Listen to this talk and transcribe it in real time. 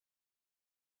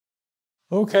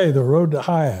Okay, The Road to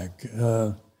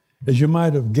Hayek. As you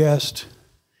might have guessed,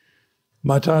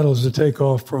 my title is a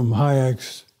takeoff from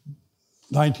Hayek's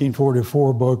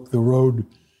 1944 book, The Road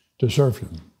to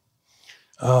Serfdom.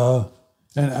 And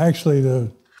actually,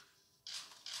 to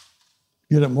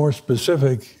get it more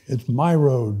specific, it's my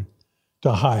road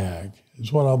to Hayek.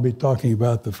 It's what I'll be talking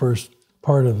about the first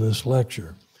part of this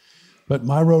lecture. But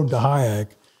my road to Hayek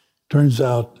turns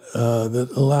out that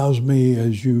allows me,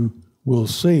 as you will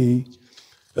see,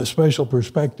 a special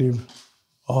perspective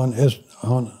on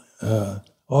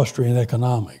Austrian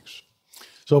economics.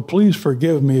 So please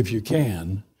forgive me if you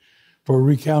can for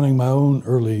recounting my own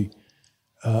early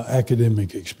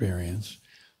academic experience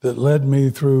that led me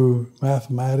through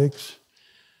mathematics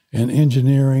and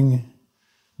engineering,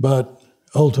 but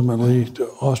ultimately to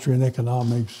Austrian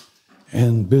economics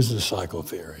and business cycle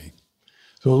theory.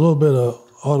 So a little bit of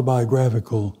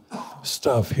autobiographical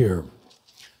stuff here.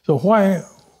 So why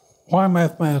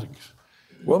mathematics?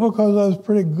 Well, because I was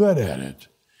pretty good at it.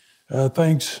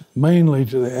 Thanks mainly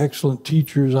to the excellent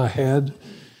teachers I had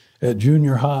at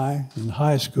junior high and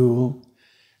high school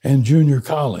and junior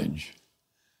college.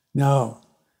 Now,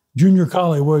 junior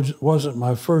college wasn't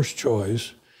my first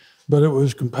choice, but it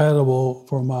was compatible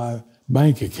for my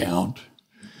bank account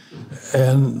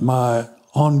and my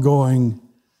ongoing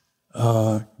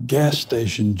gas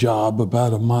station job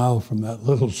about a mile from that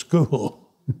little school.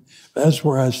 That's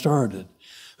where I started.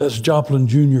 That's Joplin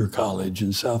Junior College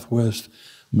in Southwest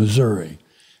Missouri,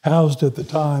 housed at the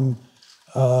time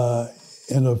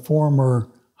in a former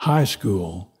high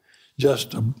school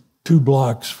just 2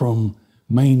 blocks from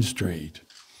Main Street.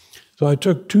 So I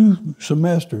took 3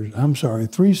 semesters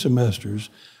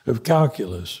of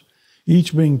calculus,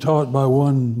 each being taught by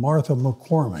one Martha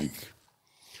McCormick.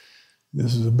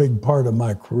 This is a big part of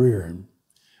my career,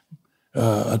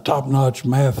 a top-notch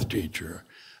math teacher.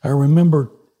 I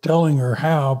remember telling her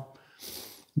how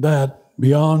that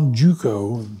beyond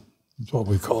JUCO, that's what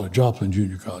we call it, Joplin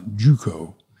Junior College,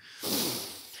 JUCO,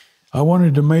 I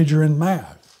wanted to major in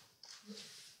math.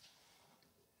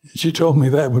 She told me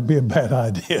that would be a bad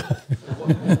idea.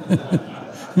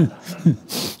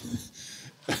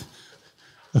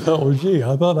 Oh, gee,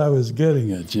 I thought I was getting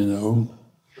it, you know.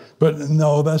 But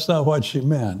no, that's not what she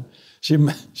meant. She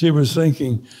was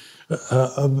thinking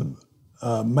of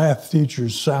math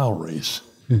teachers' salaries.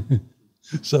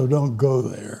 So don't go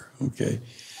there, okay?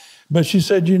 But she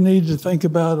said you need to think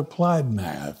about applied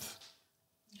math.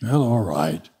 Well, all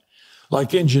right.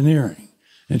 Like engineering.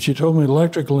 And she told me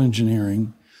electrical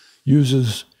engineering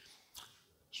uses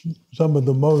some of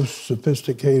the most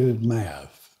sophisticated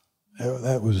math.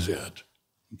 That was it,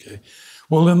 okay?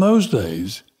 Well, in those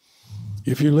days,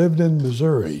 if you lived in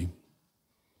Missouri,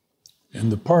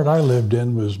 and the part I lived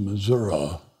in was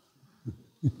Missouri,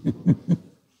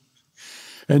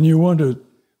 and you want to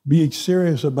be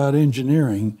serious about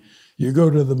engineering, you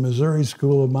go to the Missouri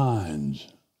School of Mines.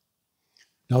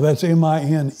 Now that's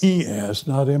M-I-N-E-S,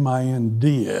 not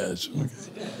M-I-N-D-S.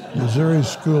 Okay. Missouri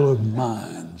School of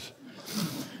Mines.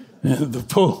 And the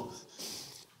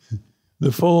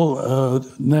full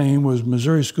name was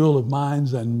Missouri School of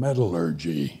Mines and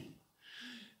Metallurgy.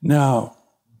 Now,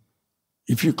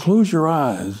 if you close your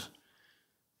eyes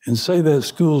and say that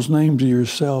school's name to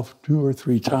yourself 2 or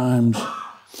 3 times,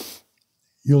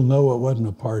 you'll know it wasn't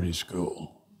a party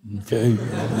school, okay?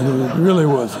 It really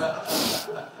wasn't.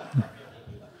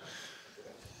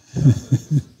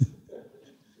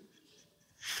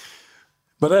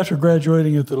 But after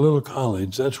graduating at the little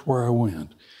college, that's where I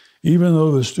went. Even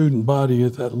though the student body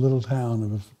at that little town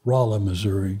of Rolla,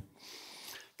 Missouri,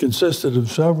 consisted of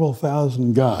several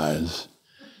thousand guys,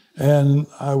 and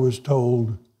I was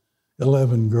told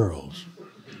 11 girls.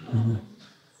 Mm-hmm.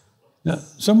 Now,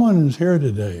 someone is here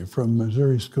today from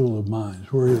Missouri School of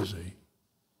Mines. Where is he?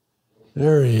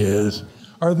 There he is.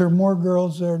 Are there more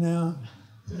girls there now?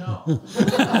 No.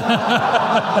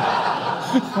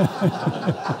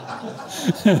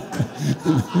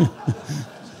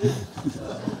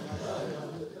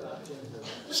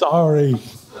 Sorry.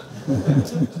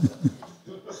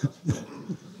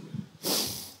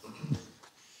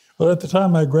 Well, at the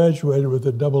time I graduated with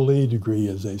a double E degree,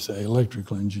 as they say,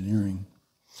 electrical engineering.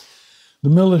 The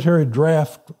military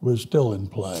draft was still in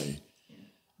play.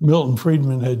 Milton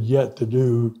Friedman had yet to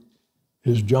do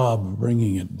his job of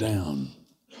bringing it down.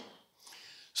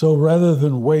 So rather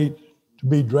than wait to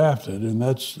be drafted, and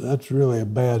that's really a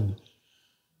bad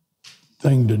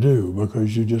thing to do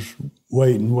because you just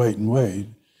wait and wait and wait,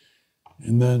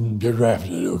 and then get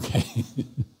drafted, okay?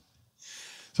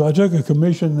 So I took a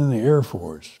commission in the Air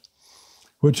Force,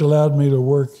 which allowed me to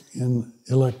work in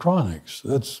electronics.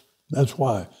 That's That's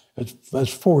why.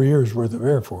 That's 4 years worth of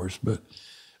Air Force, but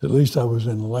at least I was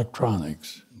in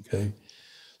electronics, okay?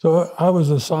 So I was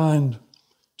assigned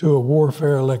to a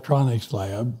warfare electronics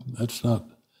lab. That's not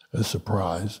a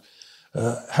surprise.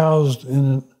 Housed in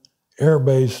an air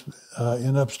base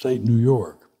in upstate New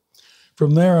York.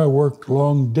 From there, I worked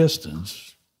long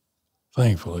distance,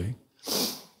 thankfully,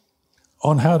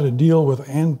 on how to deal with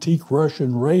antique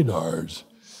Russian radars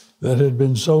that had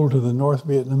been sold to the North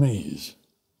Vietnamese,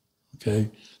 okay?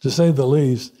 To say the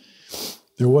least,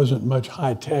 there wasn't much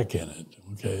high tech in it,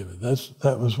 okay? But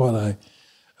that was what I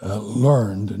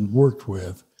learned and worked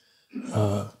with.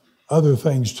 Other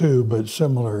things too, but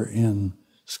similar in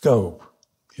scope,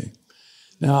 okay?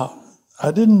 Now,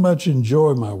 I didn't much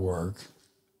enjoy my work.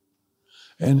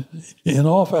 And in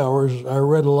off hours, I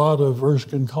read a lot of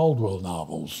Erskine Caldwell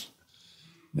novels.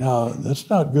 Now, that's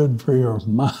not good for your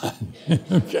mind,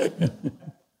 okay?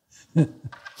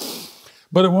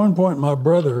 But at one point, my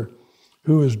brother,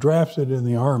 who was drafted in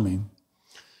the Army,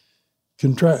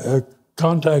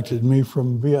 contacted me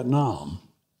from Vietnam.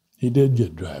 He did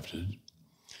get drafted,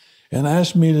 and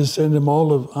asked me to send him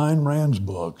all of Ayn Rand's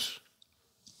books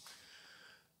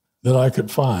that I could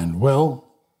find. Well,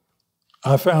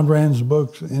 I found Rand's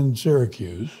books in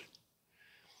Syracuse,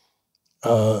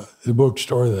 the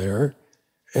bookstore there,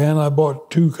 and I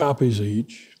bought 2 copies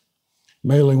each,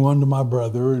 mailing one to my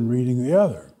brother and reading the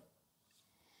other.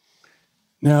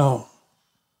 Now,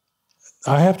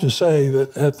 I have to say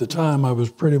that at the time I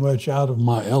was pretty much out of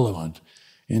my element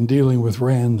in dealing with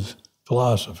Rand's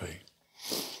philosophy.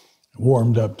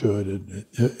 Warmed up to it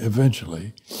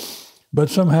eventually. But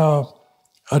somehow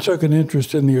I took an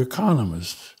interest in the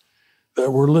economists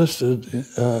that were listed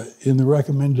in the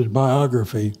recommended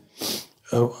biography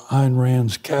of Ayn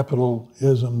Rand's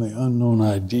Capitalism, the Unknown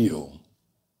Ideal.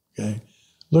 Okay,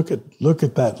 look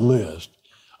at that list.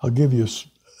 I'll give you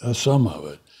a sum of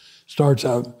it. Starts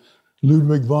out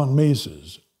Ludwig von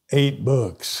Mises, 8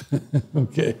 books.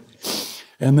 Okay,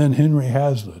 and then Henry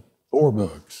Hazlitt, 4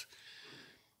 books.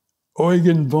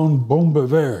 Eugen von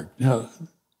Bombewerk. Now,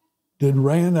 did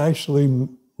Rand actually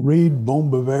read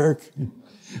Bombewerk?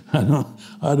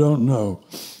 I don't know.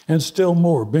 And still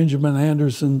more, Benjamin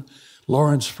Anderson,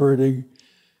 Lawrence Fertig,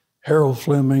 Harold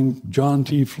Fleming, John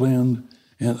T. Flynn,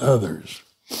 and others.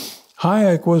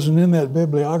 Hayek wasn't in that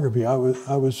bibliography. I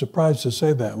was surprised to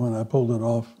say that when I pulled it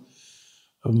off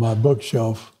of my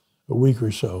bookshelf a week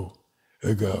or so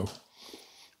ago.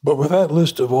 But with that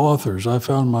list of authors, I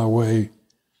found my way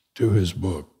to his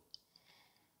book.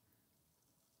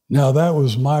 Now, that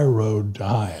was my road to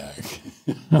Hayek,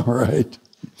 all right?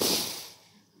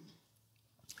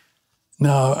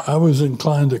 Now, I was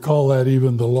inclined to call that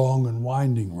even the long and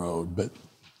winding road, but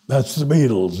that's the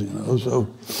Beatles, you know, so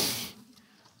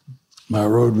my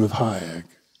road with Hayek,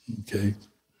 okay?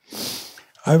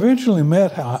 I eventually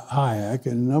met Hayek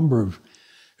in a number of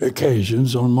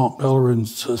occasions on Mont Pelerin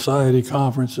Society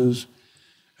conferences,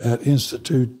 at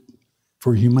Institute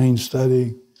for Humane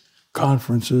Study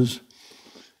conferences.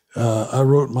 I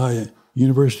wrote my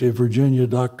University of Virginia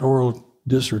doctoral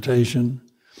dissertation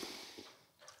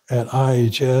at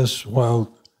IHS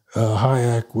while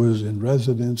Hayek was in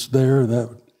residence there.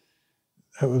 That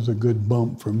was a good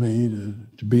bump for me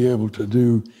to be able to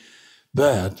do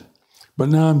that. But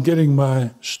now I'm getting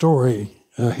my story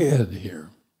ahead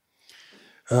here.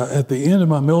 At the end of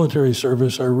my military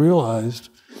service, I realized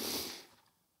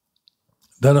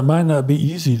that it might not be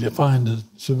easy to find a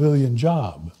civilian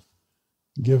job,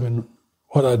 given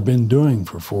what I'd been doing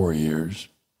for 4 years.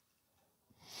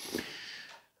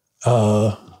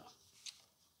 So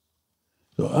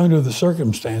under the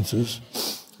circumstances,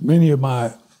 many of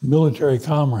my military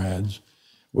comrades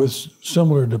with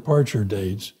similar departure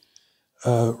dates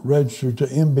registered to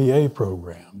MBA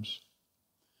programs.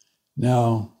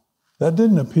 Now, that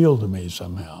didn't appeal to me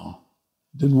somehow.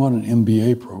 Didn't want an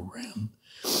MBA program.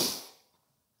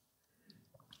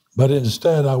 But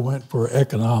instead, I went for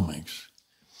economics.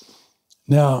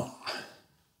 Now,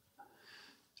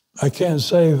 I can't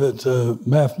say that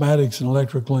mathematics and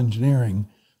electrical engineering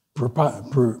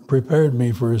prepared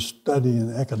me for a study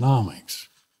in economics.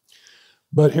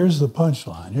 But here's the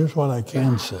punchline. Here's what I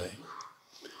can say.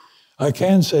 I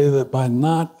can say that by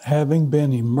not having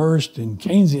been immersed in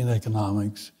Keynesian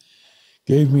economics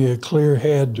gave me a clear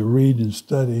head to read and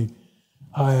study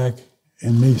Hayek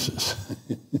and Mises.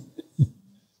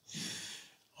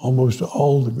 Almost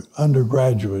all the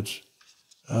undergraduates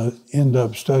end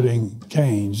up studying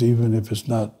Keynes, even if it's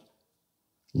not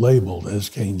labeled as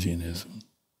Keynesianism.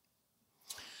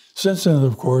 Since then,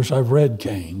 of course, I've read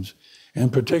Keynes,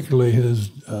 and particularly his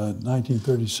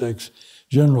 1936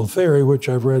 General Theory, which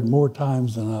I've read more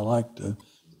times than I like to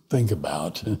think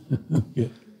about.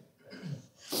 Okay.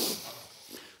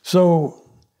 So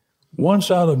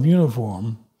once out of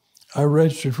uniform, I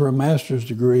registered for a master's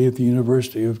degree at the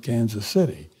University of Kansas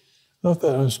City. Thought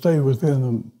that I'd stay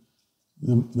within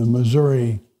the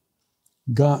Missouri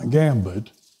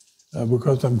gambit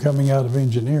because I'm coming out of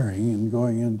engineering and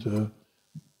going into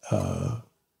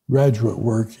graduate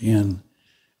work in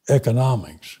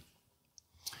economics.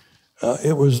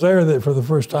 It was there that for the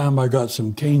first time I got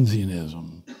some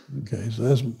Keynesianism. Okay, so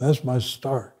that's my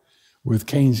start with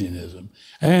Keynesianism.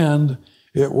 And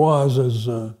it was, as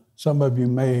some of you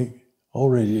may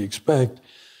already expect,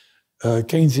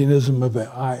 Keynesianism of the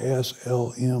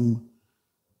ISLM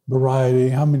variety.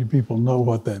 How many people know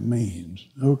what that means?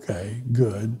 Okay,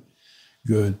 good.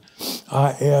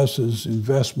 IS is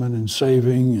investment and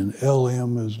saving, and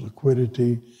LM is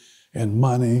liquidity and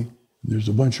money. There's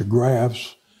a bunch of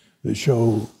graphs that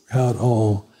show how it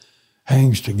all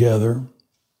hangs together.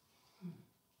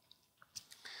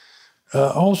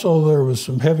 Also, there was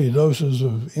some heavy doses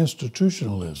of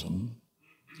institutionalism.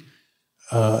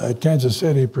 At Kansas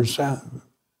City,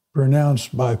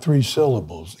 pronounced by 3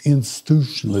 syllables,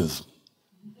 institutionalism.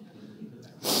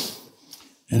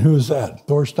 And who is that?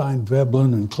 Thorstein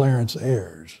Veblen and Clarence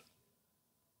Ayres.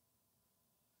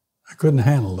 I couldn't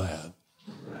handle that.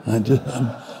 I'm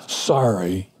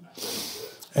sorry.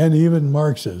 And even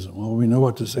Marxism. Well, we know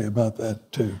what to say about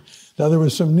that too. Now, there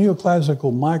was some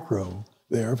neoclassical micro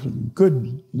there, some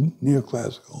good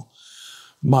neoclassical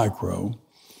micro.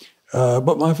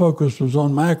 But my focus was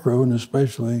on macro, and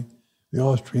especially the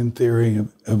Austrian theory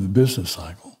of the business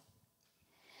cycle.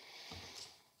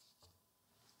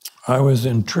 I was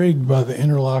intrigued by the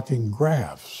interlocking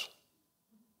graphs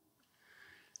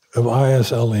of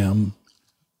ISLM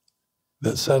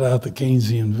that set out the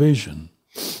Keynesian vision,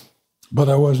 but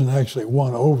I wasn't actually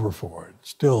won over for it.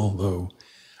 Still, though,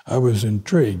 I was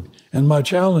intrigued. And my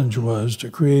challenge was to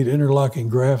create interlocking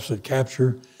graphs that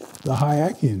capture the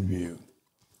Hayekian view.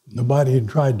 Nobody had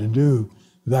tried to do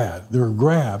that. There are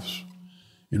graphs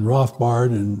in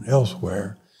Rothbard and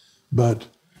elsewhere, but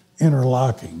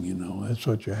interlocking, that's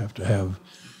what you have to have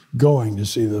going to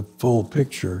see the full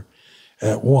picture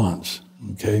at once,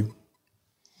 okay?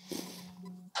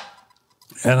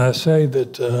 And I say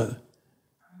that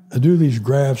I do these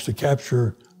graphs to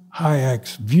capture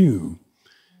Hayek's view,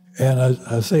 and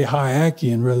I say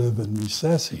Hayekian rather than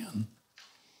Misesian,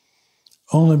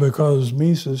 only because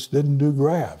Mises didn't do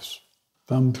graphs.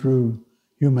 Thumb through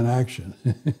human action.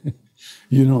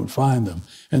 You don't find them.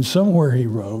 And somewhere he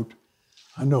wrote,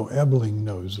 I know Ebling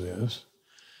knows this,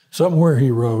 somewhere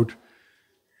he wrote,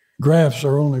 graphs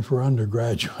are only for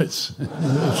undergraduates.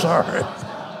 Sorry.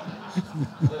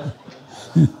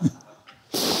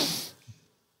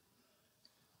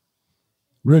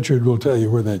 Richard will tell you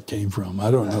where that came from.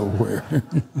 I don't know where.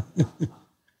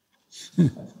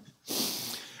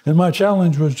 And my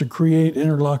challenge was to create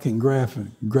interlocking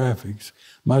graphics.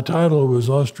 My title was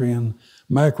Austrian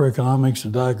Macroeconomics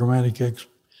and Diagrammatic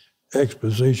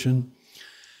Exposition.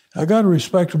 I got a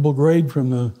respectable grade from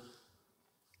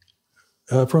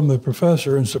the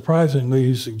professor, and surprisingly,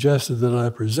 he suggested that I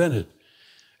present it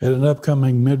at an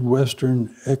upcoming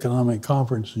Midwestern Economic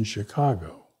Conference in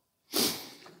Chicago.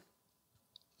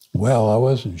 Well, I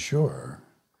wasn't sure.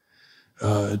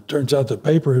 It turns out the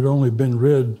paper had only been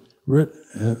read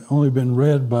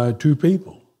by 2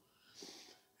 people,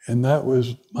 and that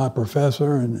was my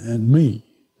professor and me,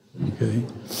 okay?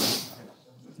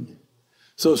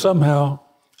 So somehow,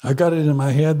 I got it in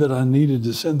my head that I needed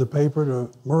to send the paper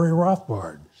to Murray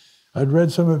Rothbard. I'd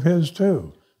read some of his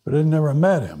too, but I'd never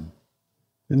met him.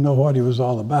 Didn't know what he was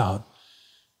all about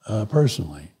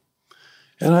personally.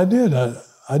 And I did.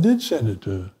 I did send it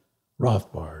to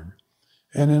Rothbard.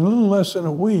 And in a little less than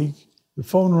a week, the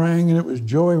phone rang and it was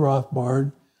Joey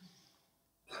Rothbard.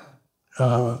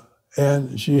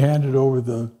 And she handed over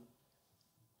the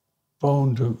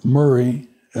phone to Murray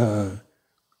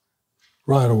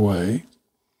right away.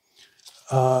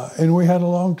 And we had a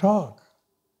long talk.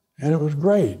 And it was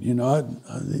great. Even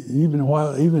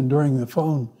during the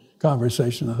phone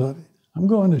conversation, I thought, I'm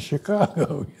going to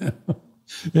Chicago.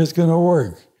 It's going to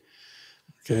work.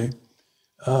 Okay.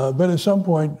 But at some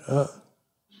point,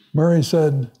 Murray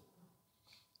said,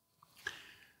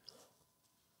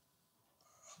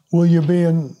 will you be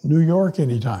in New York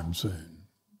anytime soon?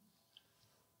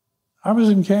 I was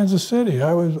in Kansas City.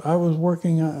 I was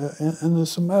working in the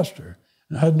semester.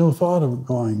 I had no thought of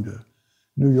going to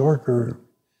New York or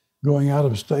going out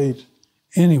of state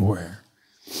anywhere.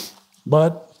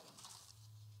 But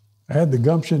I had the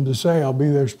gumption to say I'll be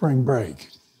there spring break.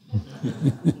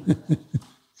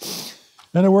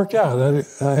 And it worked out.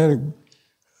 I had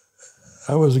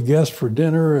I was a guest for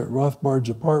dinner at Rothbard's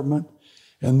apartment,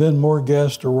 and then more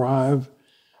guests arrived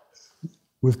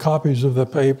with copies of the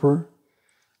paper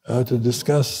to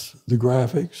discuss the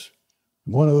graphics.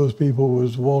 One of those people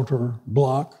was Walter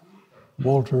Block.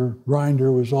 Walter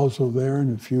Grinder was also there,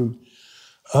 and a few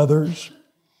others.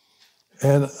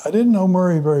 And I didn't know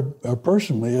Murray very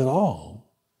personally at all.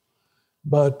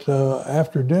 But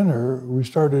after dinner, we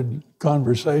started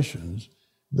conversations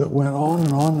that went on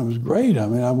and on. It was great. I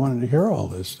mean, I wanted to hear all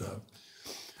this stuff.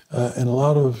 And a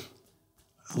lot of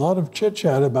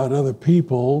chit-chat about other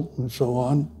people and so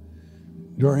on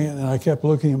during it. And I kept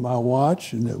looking at my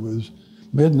watch, and it was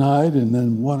midnight, and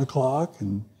then 1 o'clock,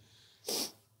 and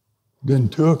then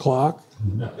 2 o'clock.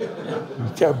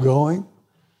 It kept going.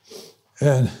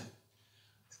 And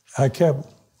I kept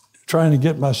trying to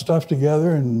get my stuff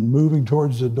together and moving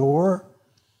towards the door,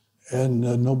 and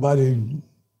nobody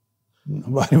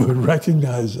would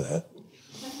recognize that.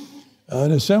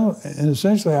 And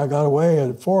essentially, I got away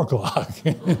at 4 o'clock.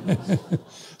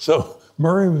 So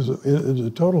Murray was a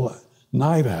total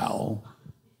night owl,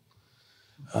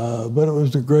 but it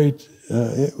was a great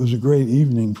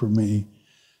evening for me,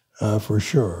 for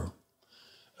sure.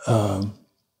 So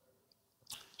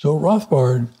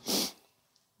Rothbard,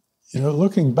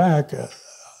 looking back,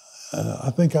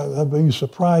 I think I'd be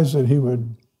surprised that he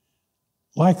would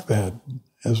like that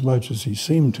as much as he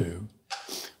seemed to.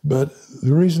 But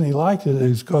the reason he liked it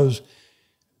is because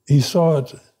he saw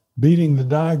it beating the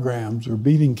diagrams or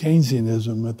beating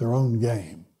Keynesianism at their own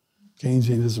game.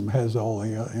 Keynesianism has all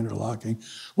the interlocking,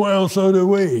 well, so do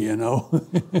we, And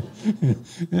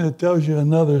it tells you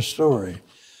another story.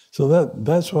 So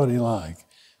that's what he liked.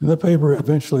 And the paper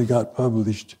eventually got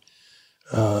published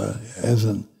as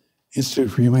an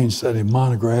Institute for Humane Study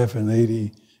monograph in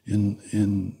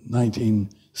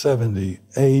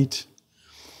 1978,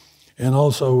 and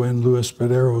also in Louis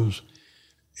Spadero's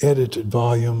edited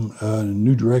volume,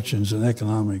 New Directions in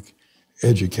Economic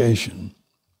Education.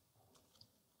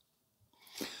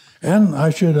 And I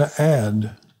should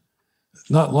add,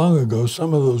 not long ago,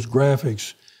 some of those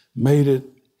graphics made it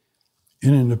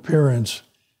in an appearance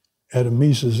at a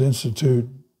Mises Institute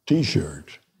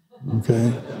T-shirt,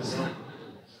 okay?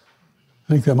 I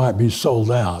think they might be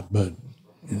sold out, but,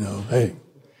 hey,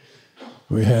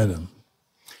 we had them.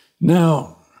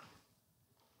 Now,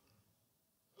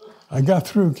 I got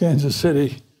through Kansas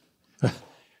City.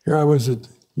 Here I was at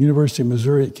University of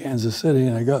Missouri at Kansas City,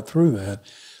 and I got through that.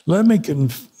 Let me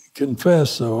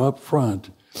confess, though, up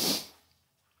front,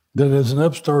 that as an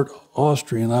upstart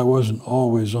Austrian, I wasn't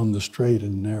always on the straight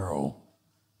and narrow.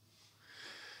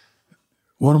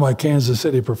 One of my Kansas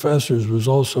City professors was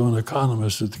also an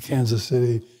economist at the Kansas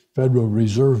City Federal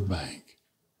Reserve Bank.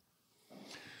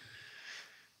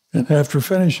 And after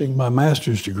finishing my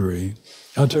master's degree,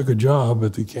 I took a job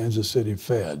at the Kansas City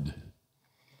Fed.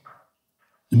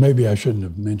 Maybe I shouldn't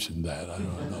have mentioned that, I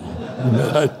don't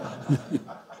know.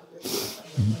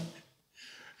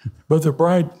 But the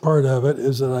bright part of it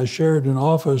is that I shared an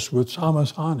office with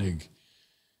Thomas Honig.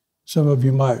 Some of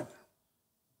you might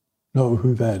know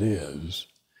who that is.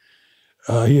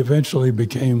 He eventually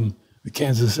became the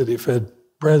Kansas City Fed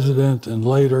president, and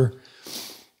later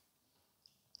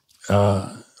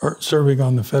serving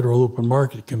on the Federal Open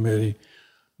Market Committee,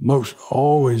 most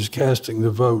always casting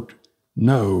the vote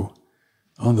no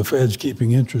on the Fed's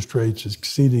keeping interest rates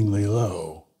exceedingly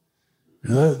low.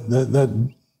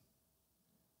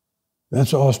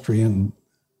 That's Austrian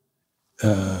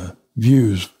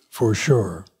views for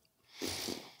sure.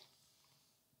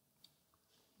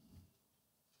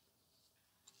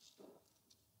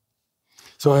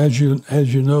 So as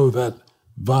you know, that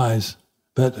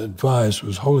advice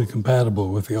was wholly compatible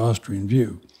with the Austrian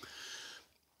view.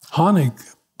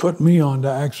 Honig put me on to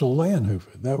Axel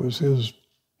Leonhofer. That was his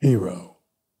hero.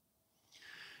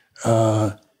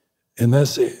 And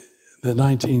that's the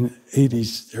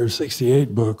 1980s or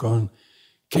 68 book on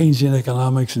Keynesian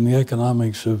economics and the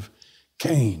economics of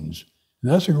Keynes.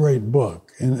 And that's a great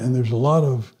book. And there's a lot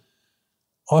of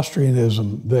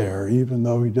Austrianism there, even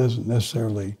though he doesn't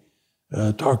necessarily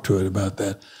talk to it about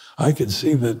that. I could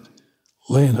see that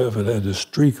Leonhofer had a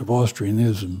streak of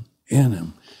Austrianism in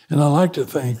him. And I like to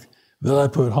think that I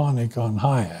put Honig on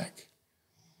Hayek.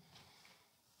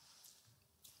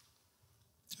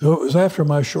 So it was after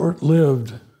my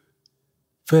short-lived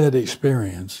Fed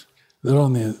experience that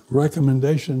on the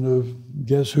recommendation of,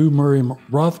 guess who, Murray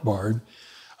Rothbard,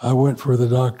 I went for the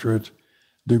doctorate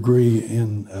degree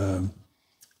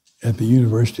at the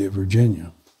University of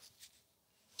Virginia.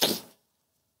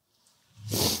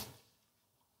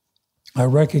 I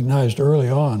recognized early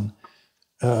on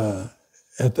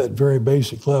at that very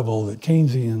basic level that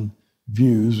Keynesian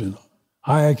views and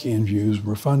Hayekian views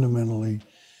were fundamentally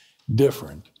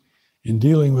different. In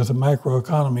dealing with the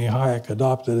macroeconomy, Hayek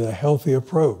adopted a healthy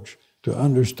approach to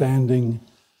understanding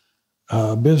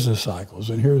business cycles.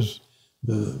 And here's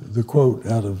the quote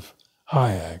out of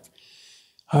Hayek.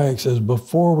 Hayek says,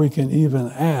 before we can even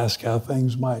ask how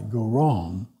things might go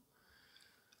wrong,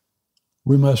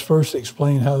 we must first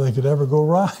explain how they could ever go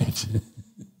right.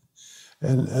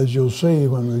 And as you'll see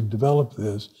when we develop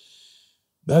this,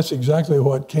 that's exactly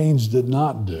what Keynes did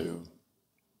not do.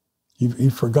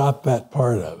 He forgot that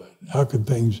part of it. How could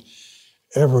things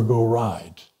ever go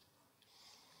right?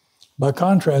 By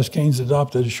contrast, Keynes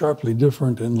adopted a sharply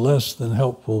different and less than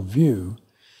helpful view.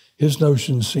 His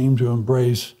notions seem to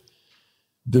embrace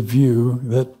the view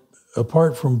that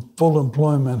apart from full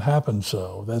employment happens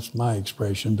so, that's my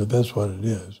expression, but that's what it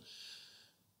is.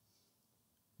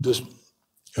 Just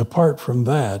apart from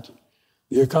that,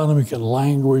 the economy can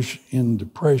languish in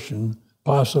depression,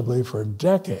 possibly for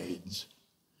decades.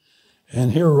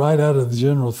 And here, right out of the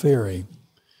general theory,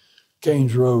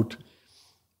 Keynes wrote,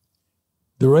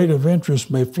 the rate of interest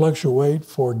may fluctuate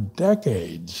for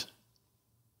decades.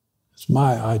 It's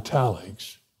my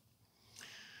italics.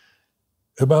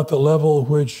 About the level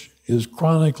which is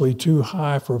chronically too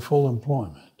high for full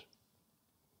employment.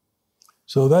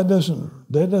 So that doesn't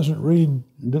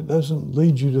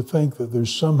lead you to think that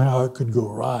there's somehow it could go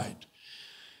right.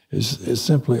 It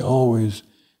simply always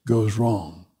goes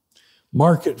wrong.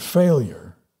 Market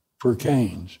failure for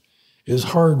Keynes is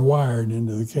hardwired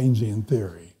into the Keynesian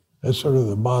theory. That's sort of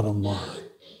the bottom line.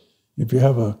 If you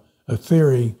have a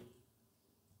theory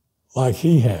like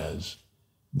he has,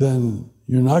 then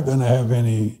you're not going to have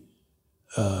any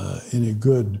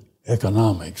good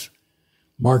economics.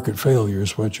 Market failure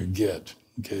is what you get,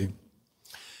 okay?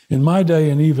 In my day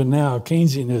and even now,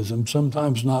 Keynesianism,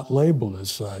 sometimes not labeled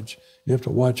as such, you have to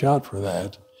watch out for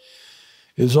that,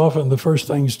 is often the first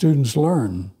thing students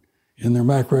learn in their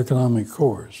macroeconomic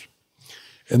course.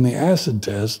 And the acid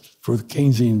test for the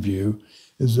Keynesian view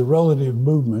is the relative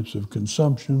movements of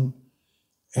consumption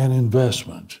and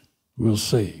investment. We'll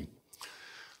see.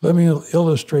 Let me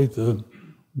illustrate the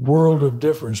world of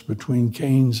difference between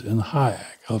Keynes and Hayek.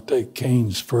 I'll take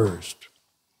Keynes first.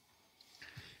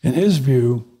 In his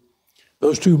view,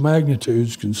 those two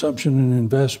magnitudes, consumption and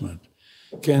investment,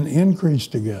 can increase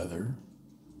together,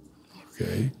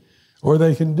 okay, or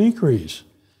they can decrease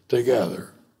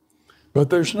together. But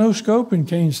there's no scope in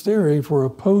Keynes' theory for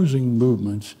opposing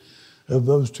movements of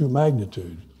those two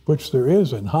magnitudes, which there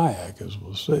is in Hayek, as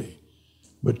we'll see.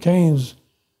 But Keynes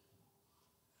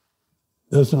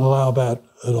doesn't allow that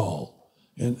at all.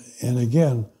 And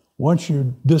again, once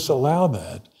you disallow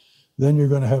that, then you're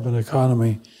going to have an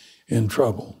economy in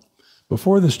trouble.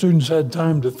 Before the students had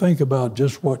time to think about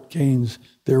just what Keynes'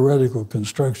 theoretical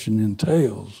construction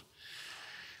entails,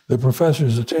 the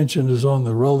professor's attention is on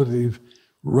the relative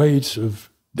rates of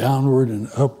downward and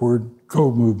upward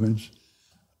co-movements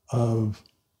of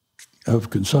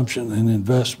consumption and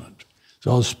investment.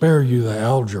 So I'll spare you the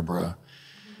algebra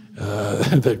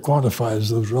that quantifies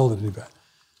those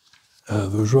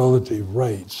relative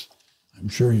rates. I'm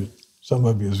sure some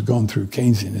of you has gone through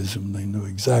Keynesianism and they know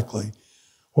exactly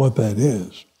what that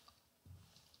is.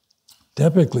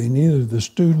 Typically, neither the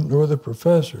student nor the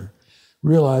professor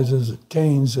realizes that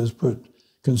Keynes has put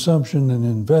consumption and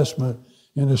investment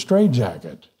in a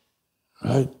straitjacket,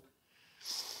 right?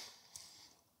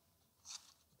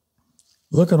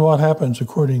 Look at what happens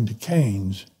according to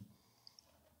Keynes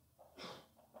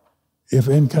if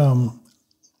income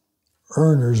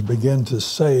earners begin to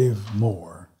save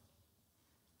more.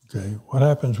 Okay, what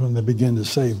happens when they begin to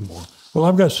save more? Well,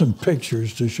 I've got some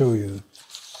pictures to show you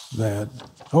that.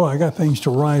 Oh, I got things to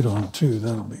write on too.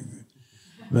 That'll be good.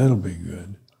 That'll be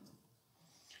good.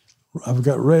 I've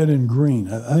got red and green.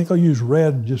 I think I'll use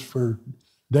red just for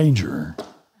danger.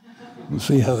 We'll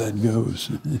see how that goes.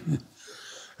 And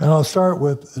I'll start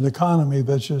with an economy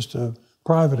that's just a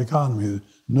private economy,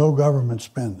 no government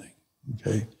spending,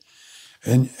 okay?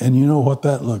 And you know what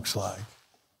that looks like.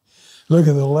 Look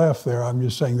at the left there, I'm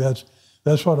just saying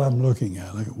that's what I'm looking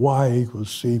at, like y equals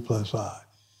c plus I.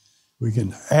 We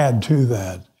can add to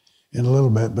that in a little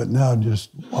bit, but now just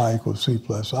y equals c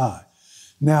plus I.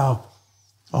 Now,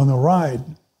 on the right,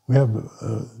 we have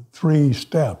 3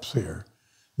 steps here.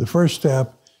 The first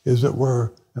step is that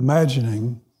we're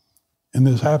imagining, and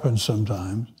this happens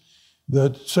sometimes,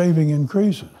 that saving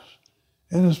increases.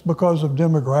 And it's because of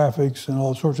demographics and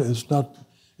all sorts of, it's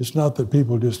not that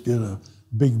people just get a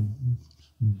big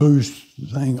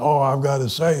boost saying, oh, I've got to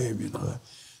save, you know.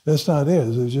 That's not it.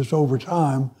 It's just over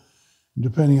time,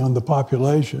 depending on the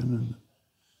population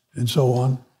and so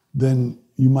on, then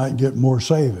you might get more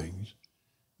savings.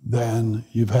 than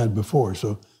you've had before.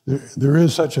 So there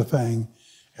is such a thing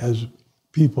as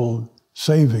people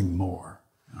saving more,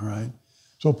 all right?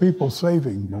 So people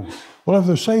saving more. Well, if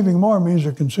they're saving more, it means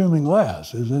they're consuming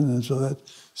less, isn't it? So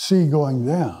that's C going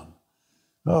down.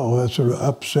 Oh, that sort of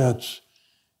upsets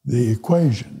the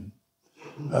equation.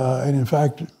 And in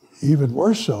fact, even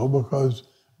worse so, because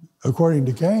according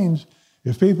to Keynes,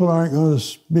 if people aren't going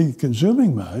to be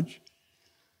consuming much,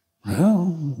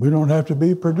 well, we don't have to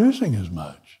be producing as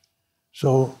much.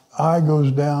 So I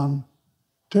goes down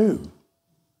too.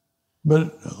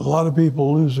 But a lot of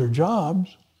people lose their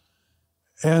jobs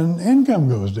and income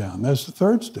goes down. That's the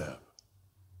third step.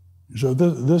 So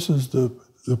this is the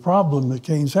problem that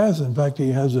Keynes has. In fact,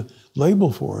 he has a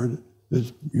label for it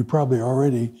that you probably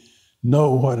already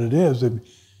know what it is.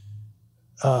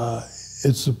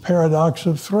 It's the paradox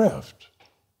of thrift,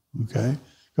 okay?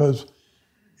 Because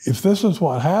if this is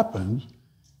what happens,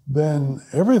 then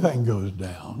everything goes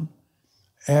down,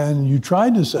 and you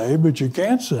tried to save, but you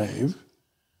can't save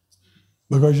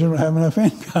because you don't have enough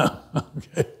income,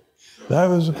 okay? That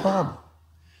was the problem.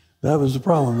 That was the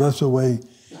problem. That's the way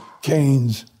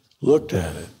Keynes looked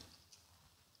at it.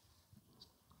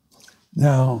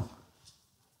 Now,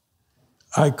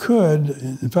 I could,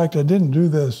 in fact, I didn't do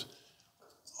this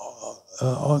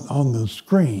on the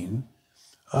screen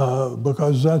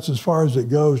because that's as far as it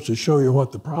goes to show you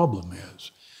what the problem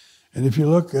is. And if you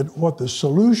look at what the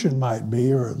solution might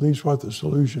be, or at least what the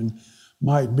solution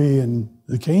might be in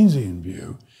the Keynesian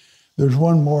view, there's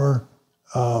one more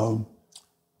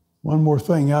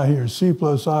thing out here, C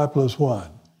plus I plus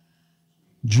what?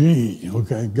 G,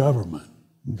 okay, government,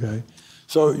 okay?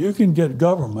 So you can get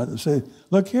government and say,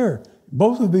 look here,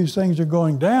 both of these things are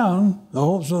going down,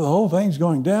 so the whole thing's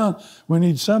going down, we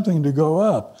need something to go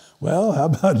up. Well, how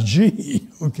about G,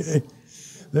 okay?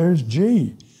 There's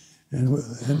G. And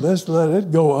let's let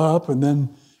it go up, and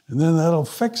then that'll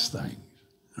fix things,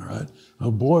 all right?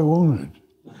 Oh, boy, won't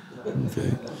it,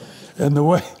 okay? And the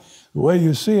way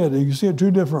you see it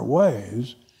two different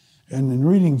ways, and in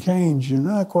reading Keynes, you're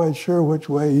not quite sure which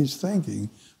way he's thinking,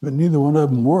 but neither one of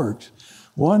them works.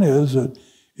 One is that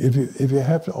if you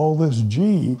have all this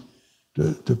G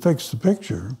to fix the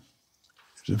picture,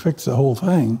 to fix the whole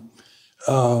thing,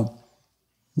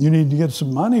 you need to get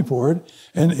some money for it.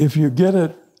 And if you get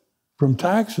it from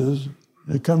taxes,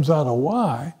 it comes out of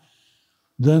Y,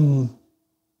 then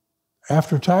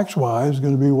after tax Y is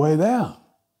going to be way down.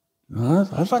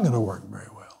 That's not going to work very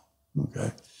well,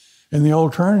 okay? And the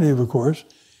alternative, of course,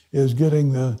 is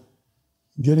getting the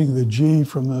G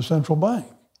from the central bank.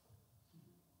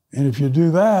 And if you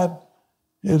do that,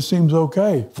 it seems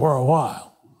okay for a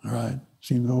while, all right?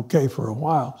 Seems okay for a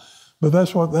while. But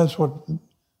that's what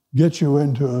gets you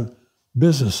into a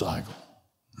business cycle,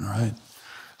 all right?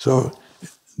 So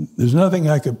there's nothing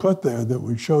I could put there that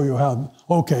would show you how,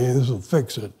 okay, this will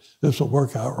fix it. This will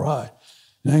work out right.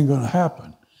 It ain't going to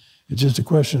happen. It's just a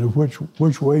question of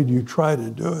which way do you try to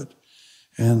do it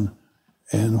and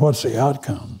what's the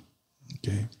outcome,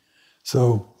 okay?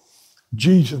 So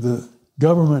G to the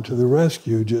government to the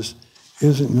rescue just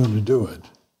isn't going to do it,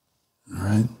 all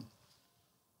right?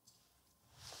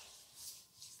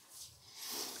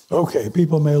 Okay,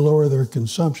 people may lower their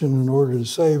consumption in order to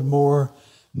save more,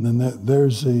 and then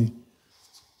there's the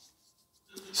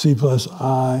C plus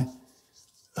I,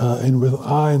 and with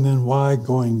I and then Y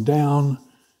going down,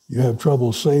 you have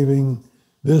trouble saving.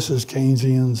 This is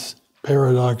Keynesian's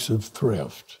paradox of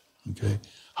thrift, okay?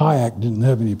 Hayek didn't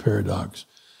have any paradox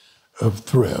of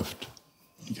thrift,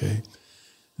 okay?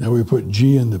 Now we put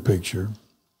G in the picture.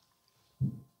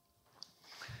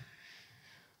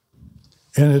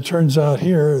 And it turns out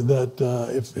here that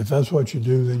if that's what you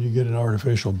do, then you get an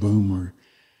artificial boom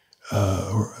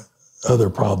or other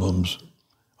problems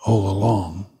all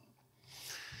along.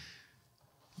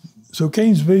 So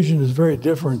Keynes' vision is very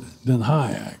different than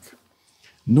Hayek.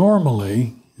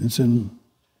 Normally, this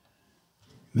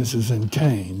is in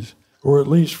Keynes, or at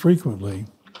least frequently,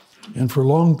 and for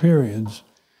long periods,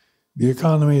 the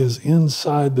economy is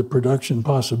inside the production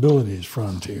possibilities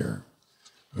frontier.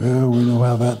 Well, we know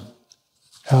how that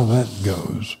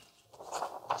goes.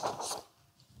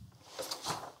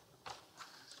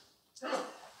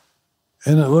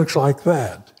 And it looks like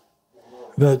that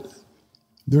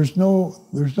there's no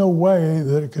way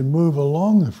that it can move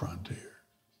along the frontier,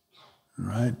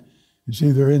 right? It's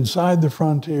either inside the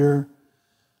frontier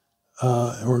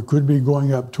or it could be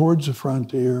going up towards the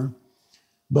frontier.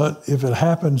 But if it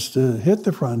happens to hit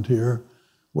the frontier,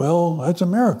 well, that's a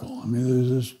miracle. I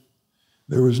mean,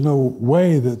 there was no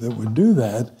way that would do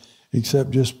that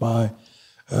except just by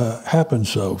happen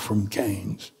so from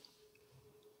Keynes.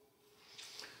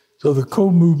 So the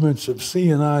co-movements of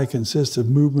C and I consist of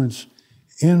movements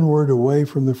inward away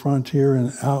from the frontier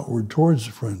and outward towards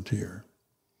the frontier,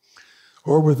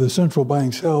 or with the central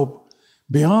bank's help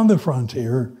beyond the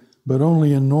frontier, but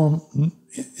only in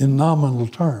nominal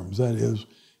terms, that is,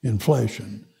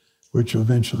 inflation, which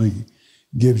eventually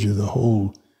gives you the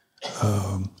whole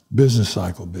business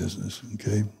cycle business,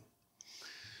 okay?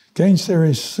 Keynes'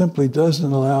 theory simply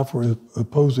doesn't allow for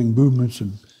opposing movements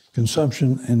of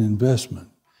consumption and investment,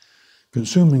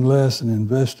 consuming less and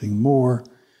investing more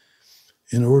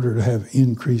in order to have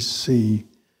increased C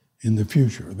in the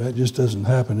future. That just doesn't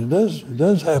happen. It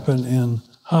does happen in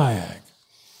Hayek.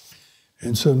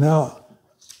 And so now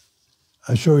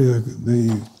I show you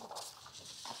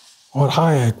what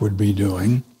Hayek would be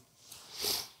doing.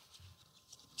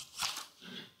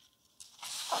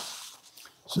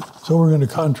 So we're going to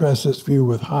contrast this view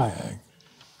with Hayek,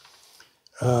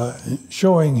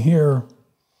 showing here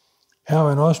how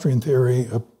in Austrian theory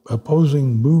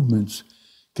opposing movements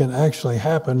can actually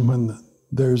happen when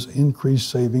there's increased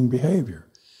saving behavior,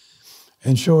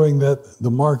 and showing that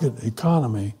the market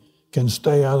economy can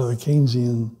stay out of the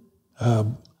Keynesian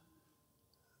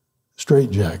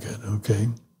straitjacket, okay?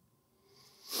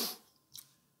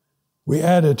 We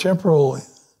add a temporal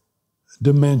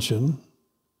dimension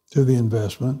to the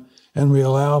investment, and we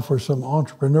allow for some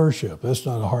entrepreneurship. That's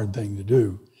not a hard thing to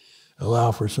do,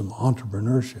 allow for some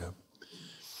entrepreneurship.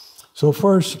 So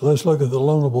first, let's look at the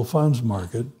loanable funds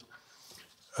market,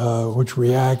 which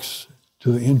reacts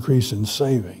to the increase in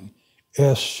saving.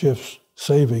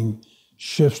 Saving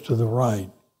shifts to the right,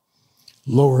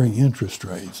 lowering interest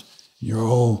rates. You're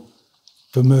all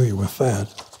familiar with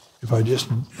that. If I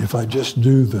just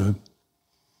do the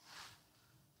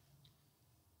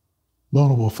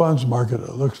loanable funds market,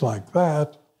 it looks like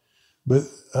that. But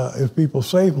if people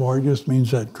save more, it just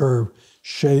means that curve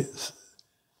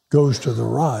goes to the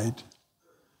right,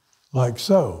 like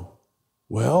so.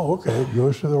 Well, okay, it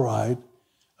goes to the right,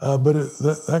 but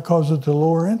that causes it to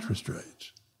lower interest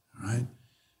rates, right?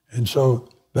 And so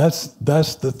that's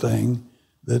the thing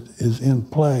that is in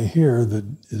play here that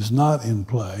is not in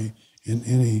play in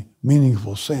any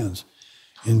meaningful sense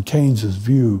in Keynes's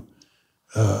view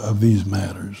of these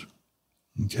matters.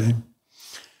 Okay?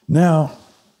 Now,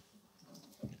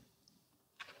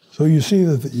 so you see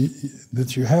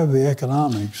that you have the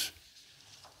economics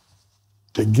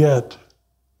to get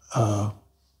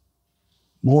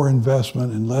more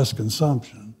investment and less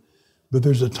consumption, but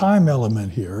there's a time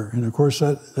element here, and of course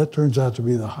that turns out to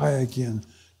be the Hayekian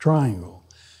triangle.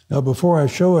 Now, before I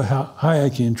show a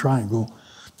Hayekian triangle,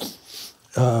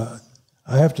 I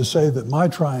have to say that my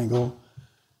triangle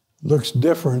looks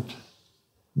different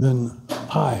than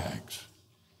Hayek's.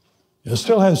 It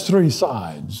still has three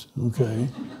sides, okay,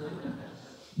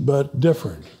 but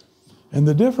different. And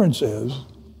the difference is,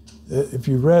 if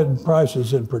you read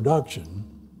Prices in Production,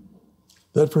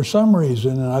 that for some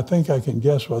reason, and I think I can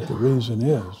guess what the reason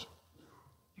is,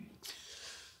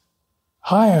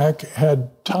 Hayek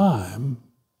had time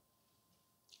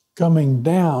coming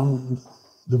down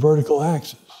the vertical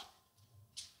axis,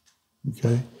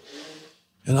 okay?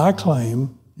 And I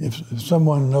claim, if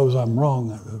someone knows I'm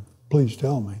wrong, please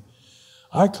tell me.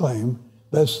 I claim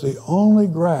that's the only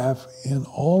graph in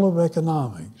all of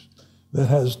economics that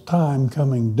has time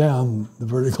coming down the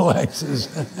vertical axis.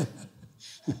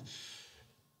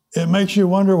 It makes you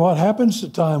wonder what happens to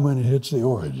time when it hits the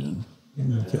origin.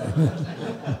 Okay.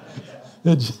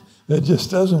 It just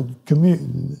doesn't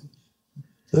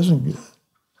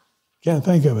can't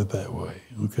think of it that way,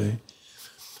 okay?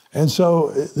 And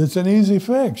so it's an easy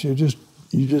fix. You just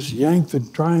yank the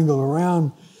triangle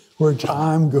around where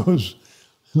time goes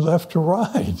left to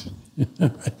right.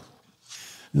 And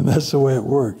that's the way it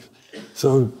works.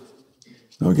 So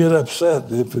don't get upset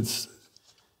if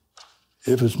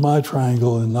it's my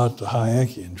triangle and not the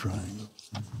Hayekian triangle.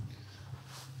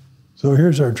 So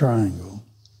here's our triangle.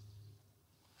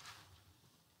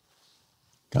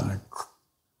 Kind of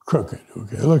crooked,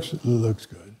 okay? It looks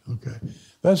good, okay?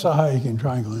 That's a Hayekian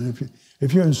triangle. And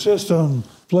if you insist on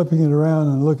flipping it around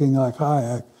and looking like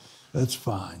Hayek, that's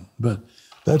fine. But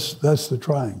that's the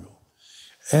triangle.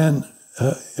 And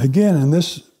again, in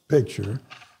this picture,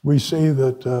 we see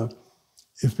that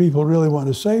if people really want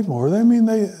to save more, it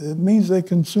means they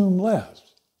consume less,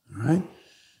 right?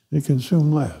 They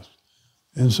consume less.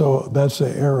 And so that's the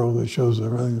arrow that shows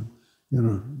the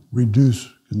reduce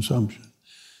consumption.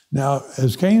 Now,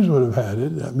 as Keynes would have had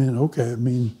it, it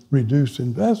means reduced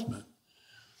investment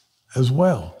as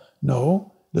well.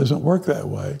 No, it doesn't work that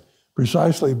way,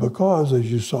 precisely because,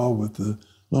 as you saw with the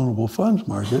loanable funds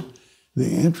market, the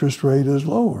interest rate is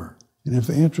lower. And if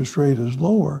the interest rate is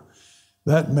lower,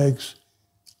 that makes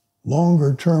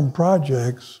longer-term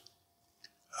projects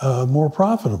more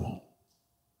profitable.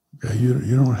 Okay,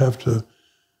 you don't have to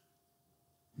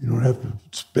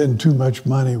spend too much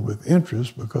money with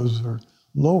interest because they're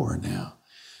lower now.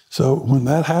 So when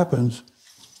that happens,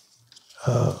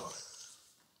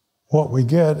 what we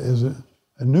get is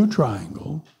a new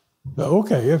triangle.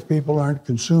 Okay, if people aren't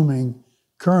consuming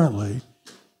currently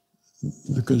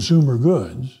the consumer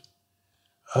goods,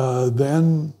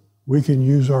 then we can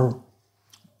use our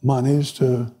monies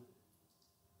to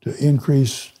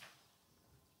increase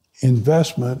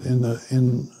investment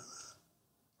in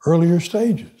earlier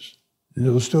stages, and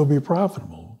it'll still be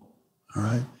profitable, all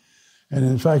right? And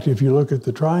in fact, if you look at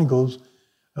the triangles,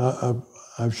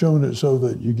 I've shown it so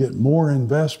that you get more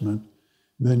investment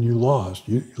than you lost.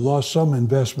 You lost some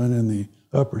investment in the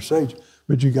upper stage,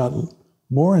 but you got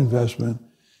more investment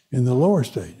in the lower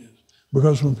stages.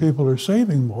 Because when people are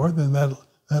saving more, then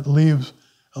that leaves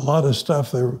a lot of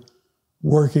stuff they're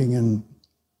working and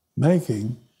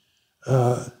making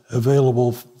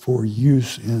available for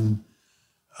use in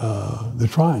the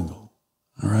triangle,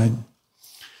 all right?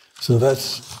 So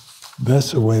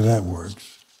that's the way that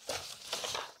works.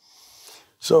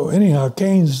 So anyhow,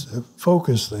 Keynes'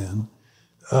 focus then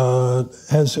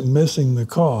has him missing the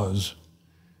cause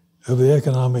of the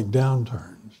economic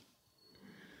downturns.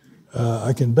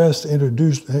 I can best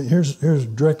introduce, here's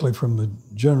directly from the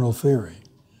general theory,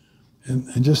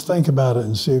 and just think about it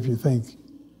and see if you think it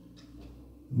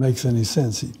makes any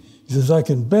sense. He says, I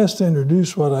can best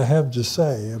introduce what I have to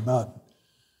say about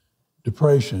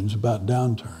depressions, about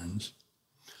downturns,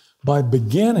 by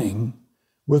beginning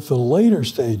with the later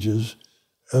stages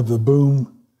of the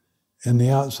boom and the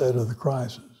outset of the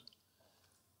crisis.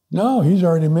 No, he's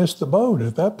already missed the boat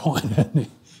at that point, hasn't he?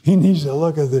 He needs to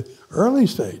look at the early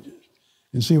stages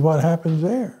and see what happens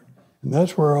there. And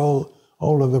that's where all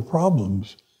of the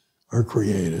problems are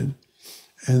created.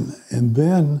 And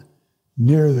then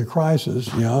near the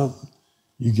crisis,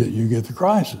 you get the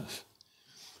crisis.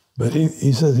 But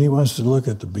he says he wants to look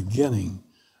at the beginning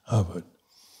of it.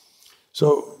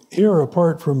 So here,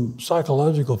 apart from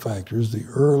psychological factors, the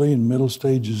early and middle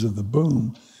stages of the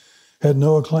boom had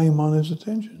no claim on his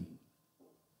attention.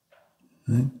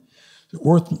 Right?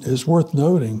 It's worth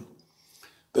noting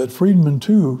that Friedman,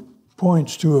 too,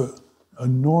 points to a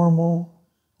normal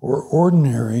or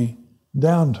ordinary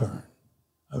downturn.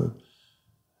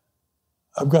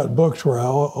 I've got books where I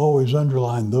always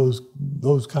underline those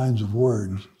kinds of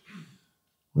words.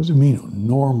 What does it mean, a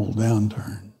normal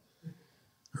downturn?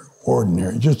 Or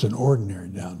ordinary, just an ordinary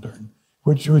downturn,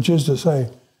 which is to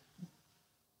say,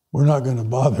 we're not going to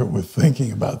bother with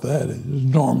thinking about that. It's a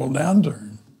normal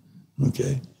downturn,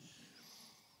 okay?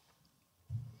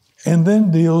 And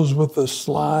then deals with the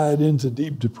slide into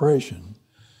deep depression,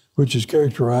 which is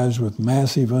characterized with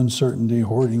massive uncertainty,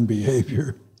 hoarding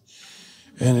behavior,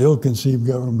 and ill-conceived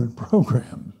government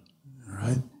programs, all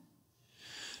right?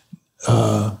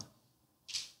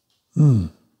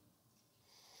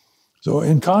 So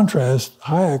in contrast,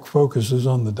 Hayek focuses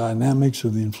on the dynamics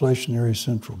of the inflationary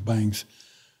central bank's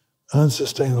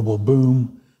unsustainable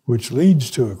boom, which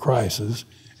leads to a crisis.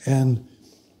 And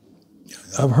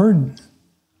I've heard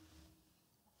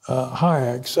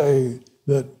Hayek say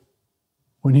that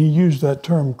when he used that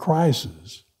term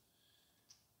crisis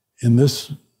in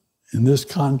this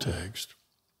context,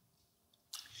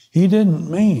 he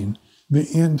didn't mean the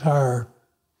entire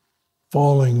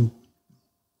falling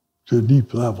to a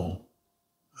deep level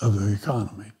of the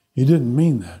economy. He didn't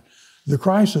mean that. The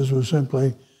crisis was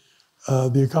simply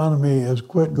the economy has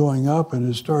quit going up and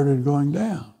has started going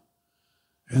down.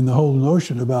 And the whole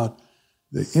notion about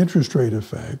the interest rate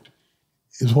effect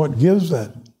is what gives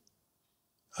that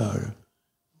to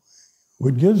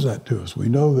us. We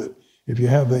know that if you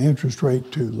have the interest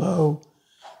rate too low,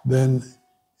 then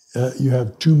you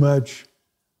have too much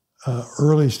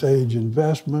early stage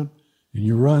investment, and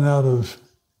you run out of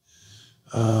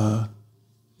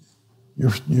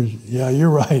you're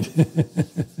right.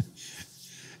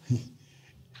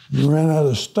 You ran out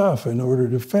of stuff in order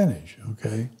to finish,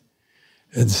 okay?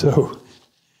 And so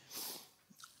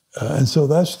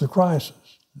that's the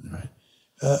crisis, right?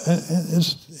 And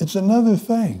it's another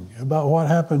thing about what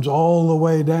happens all the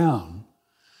way down.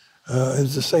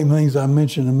 It's the same things I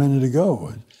mentioned a minute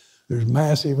ago. There's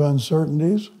massive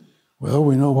uncertainties. Well,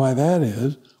 we know why that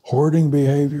is. Hoarding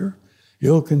behavior,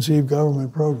 ill-conceived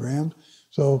government programs.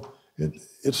 So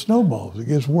it snowballs. It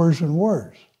gets worse and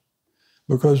worse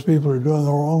because people are doing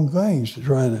the wrong things to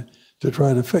try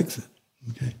to fix it.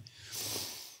 Okay.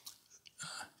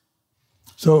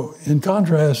 So in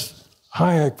contrast,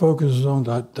 Hayek focuses on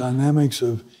the dynamics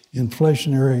of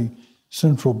inflationary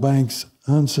central bank's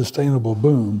unsustainable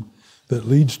boom that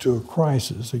leads to a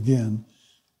crisis, again,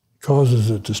 causes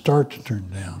it to start to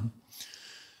turn down.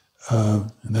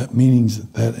 And that means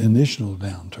that initial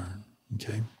downturn,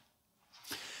 okay?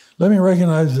 Let me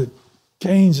recognize that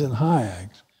Keynes and Hayek,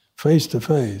 face to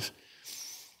face,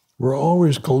 were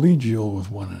always collegial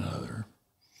with one another,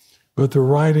 but the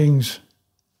writings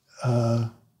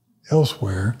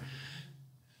elsewhere,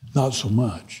 not so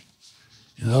much.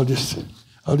 And I'll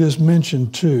just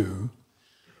mention two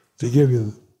to give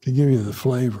you the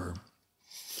flavor.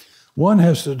 One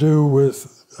has to do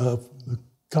with the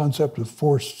concept of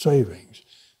forced savings.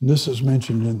 And this is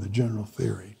mentioned in the general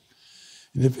theory.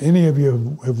 And if any of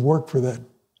you have worked for that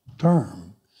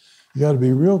term, you got to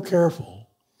be real careful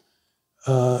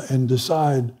and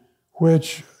decide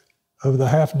which of the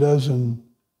half dozen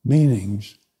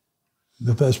meanings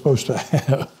that that's supposed to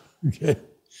have, okay?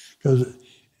 Because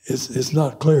it's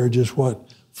not clear just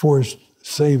what forced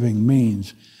saving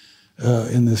means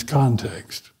in this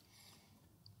context.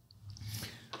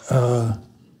 And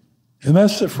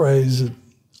that's the phrase that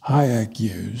Hayek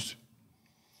used.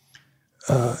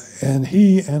 And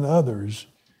he and others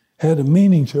had a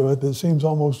meaning to it that seems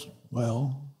almost,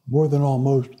 well, more than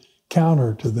almost,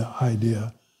 counter to the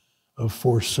idea of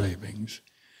forced savings.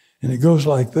 And it goes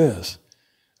like this.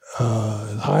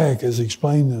 Hayek has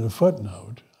explained in a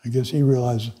footnote, I guess he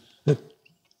realized that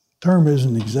term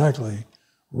isn't exactly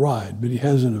right, but he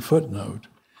has in a footnote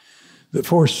that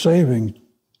forced saving,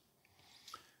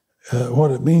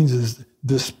 what it means is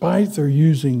despite their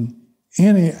using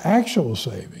any actual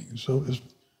savings, so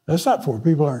that's not for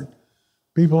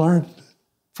people aren't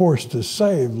forced to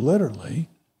save literally,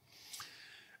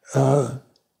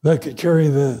 that could carry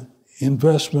the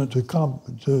investment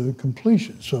to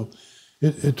completion. So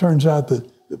it turns out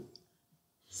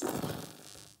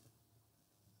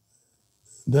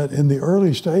that in the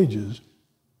early stages,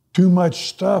 too much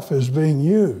stuff is being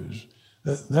used.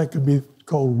 That could be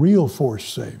called real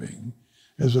forced saving,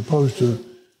 as opposed to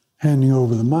handing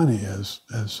over the money as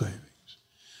savings.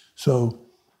 So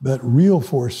that real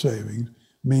forced saving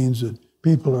means that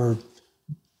people are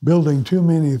building too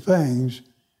many things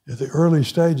at the early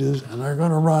stages, and they're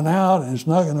going to run out, and it's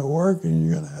not going to work, and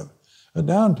you're going to have a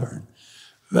downturn.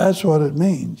 That's what it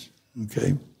means,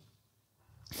 okay?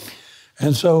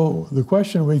 And so the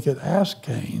question we could ask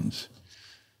Keynes,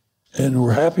 and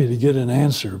we're happy to get an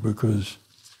answer because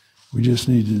we just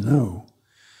need to know.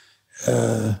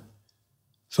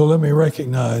 So let me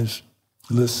recognize,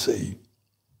 let's see.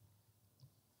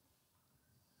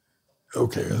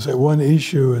 Okay, I say one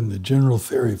issue in the general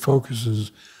theory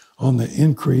focuses on the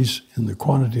increase in the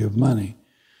quantity of money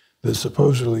that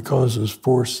supposedly causes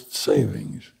forced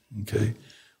savings, okay?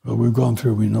 Well, we've gone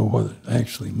through, we know what it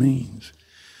actually means.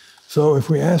 So if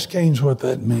we ask Keynes what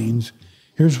that means,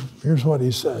 here's what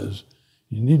he says.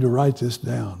 You need to write this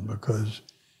down because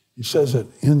he says it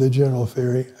in the general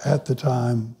theory at the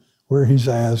time where he's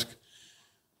asked,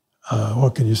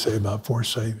 what can you say about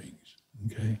forced savings,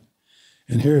 okay?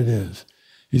 And here it is.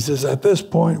 He says, at this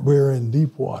point, we're in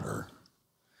deep water.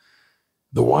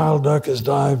 The wild duck has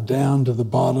dived down to the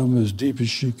bottom as deep as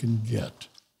she can get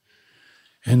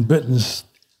and bitten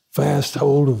fast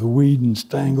hold of the weed and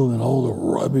stangle and all the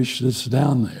rubbish that's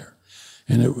down there.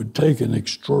 And it would take an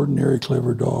extraordinary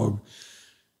clever dog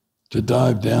to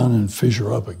dive down and fish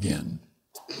her up again.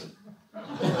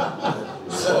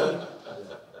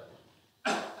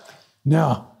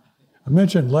 Now, I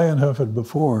mentioned Leyenhofen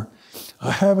before.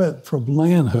 I have it from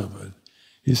Leyenhofen.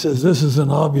 He says this is an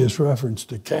obvious reference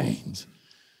to Keynes.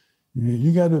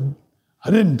 You got to,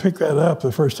 I didn't pick that up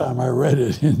the first time I read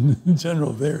it in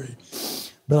general theory,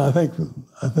 but I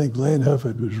think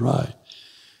Leyenhofen was right,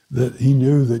 that he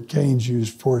knew that Keynes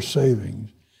used forced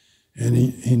savings, and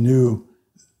he knew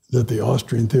that the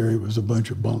Austrian theory was a bunch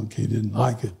of bunk. He didn't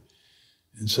like it.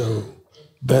 And so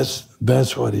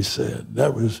that's what he said.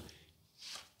 That was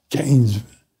Keynes'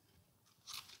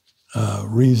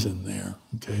 reason there,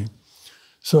 okay?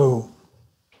 So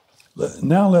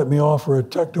now let me offer a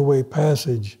tucked away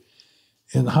passage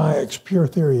in Hayek's Pure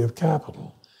Theory of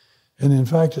Capital. And in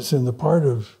fact, it's in the part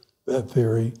of that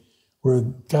theory where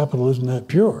capital isn't that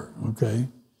pure, okay?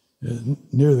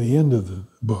 Near the end of the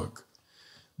book.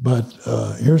 But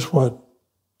here's what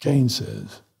Keynes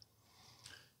says.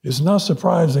 It's not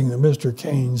surprising that Mr.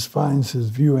 Keynes finds his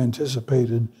view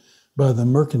anticipated by the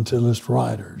mercantilist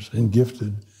writers and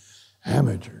gifted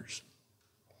amateurs.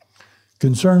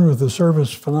 Concern with the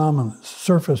surface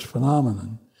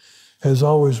phenomenon has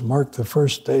always marked the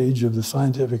first stage of the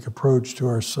scientific approach to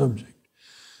our subject.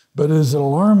 But it is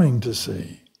alarming to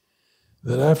see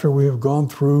that after we have gone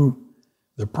through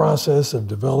the process of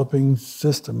developing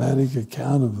systematic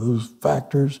account of those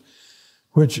factors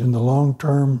which in the long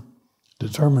term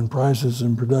determine prices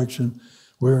and production,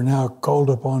 we are now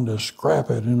called upon to scrap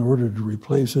it in order to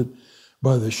replace it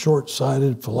by the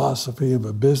short-sighted philosophy of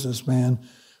a businessman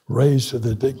raised to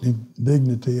the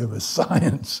dignity of a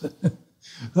science.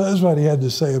 That's what he had to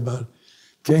say about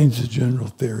Keynes' general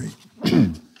theory.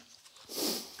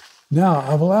 Now,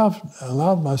 I've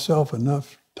allowed myself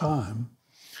enough time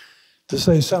to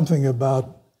say something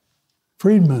about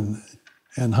Friedman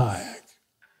and Hayek.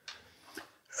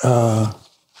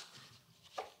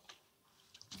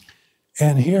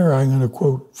 And here I'm going to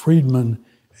quote Friedman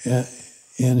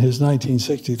in his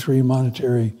 1963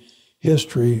 Monetary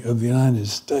History of the United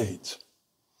States.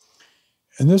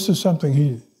 And this is something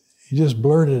he just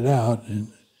blurted out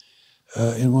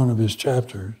in one of his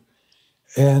chapters.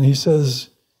 And he says,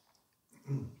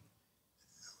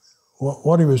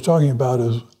 what he was talking about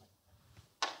is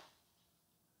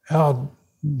how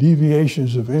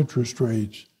deviations of interest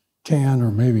rates can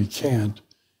or maybe can't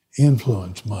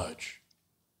influence much.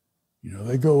 You know,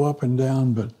 they go up and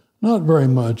down, but not very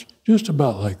much, just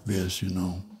about like this, you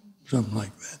know, something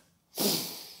like that.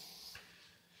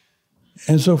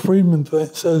 And so Friedman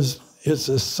says it's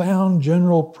a sound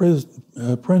general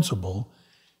principle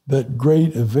that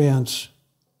great events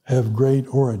have great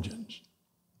origins.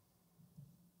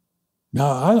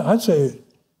 Now, I'd say,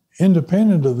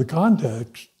 independent of the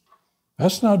context,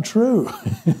 that's not true.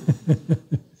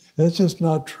 That's just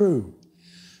not true.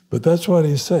 But that's what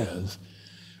he says.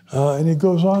 And he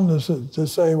goes on to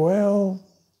say, well,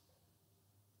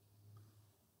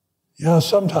 yeah,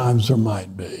 sometimes there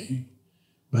might be,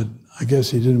 but I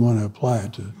guess he didn't want to apply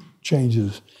it to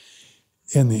changes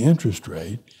in the interest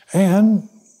rate. And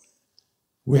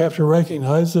we have to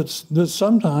recognize that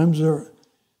sometimes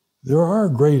there are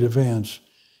great events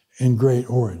and great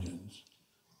origins.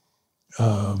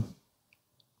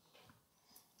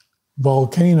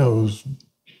 Volcanoes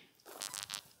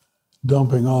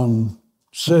dumping on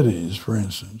cities, for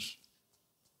instance.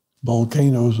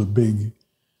 Volcanoes a big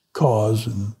cause,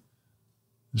 and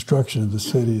destruction of the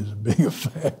city is a big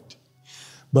effect.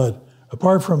 But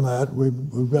apart from that,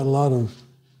 we've got a lot of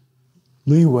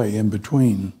leeway in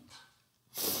between.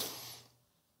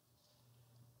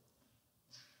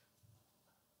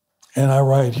 And I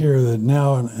write here that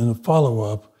now in a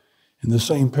follow-up, in the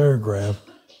same paragraph,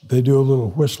 they do a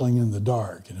little whistling in the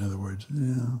dark. In other words,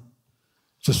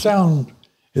 it's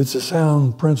a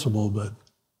sound principle, but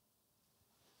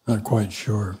not quite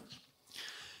sure.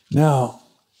 Now,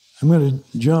 I'm going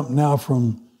to jump now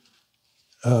from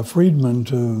Friedman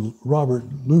to Robert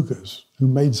Lucas, who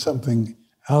made something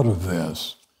out of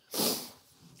this.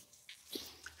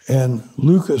 And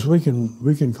Lucas, we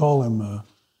can call him a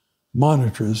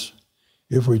monetarist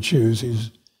if we choose.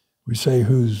 We say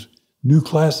whose new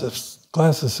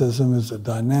classicism is a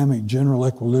dynamic general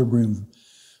equilibrium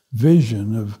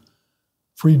vision of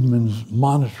Friedman's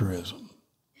monetarism,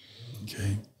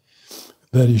 okay,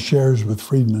 that he shares with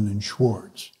Friedman and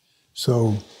Schwartz.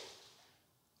 So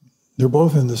they're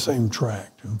both in the same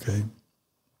tract, okay?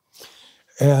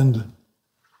 And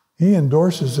he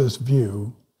endorses this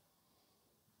view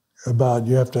about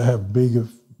you have to have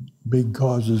big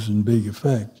causes and big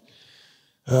effects,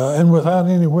 and without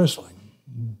any whistling.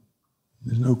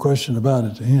 There's no question about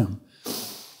it to him.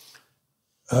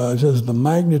 It says the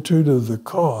magnitude of the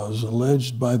cause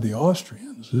alleged by the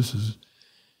Austrians. This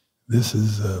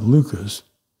is Lucas,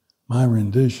 my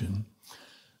rendition.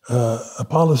 A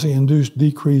policy-induced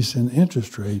decrease in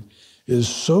interest rate is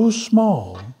so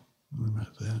small,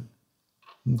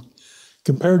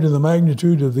 compared to the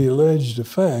magnitude of the alleged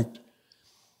effect,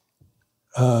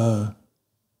 a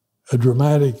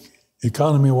dramatic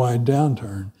economy-wide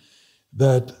downturn,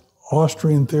 that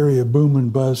Austrian theory of boom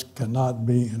and bust cannot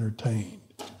be entertained,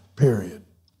 period.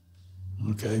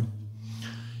 Okay?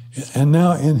 And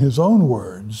now in his own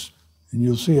words, and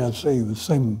you'll see I say the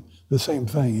same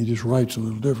thing, he just writes a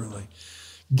little differently.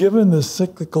 Given the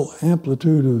cyclical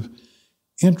amplitude of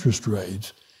interest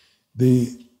rates,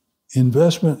 the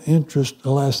investment interest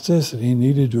elasticity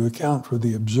needed to account for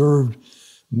the observed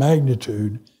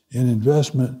magnitude in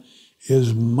investment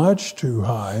is much too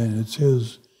high, and it's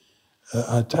his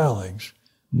italics,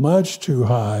 much too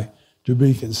high to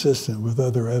be consistent with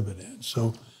other evidence.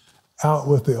 So out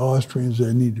with the Austrians,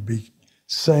 they need to be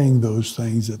saying those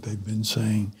things that they've been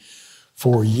saying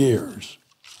for years.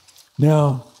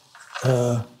 Now,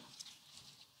 in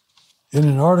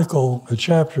an article, a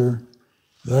chapter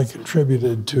that I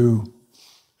contributed to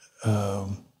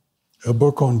a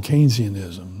book on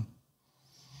Keynesianism,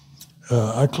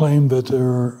 I claim that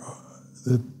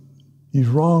he's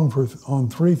wrong on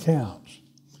 3 counts.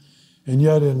 And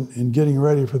yet in getting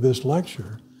ready for this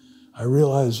lecture, I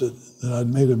realized that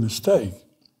I'd made a mistake.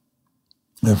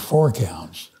 There are 4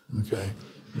 counts, okay?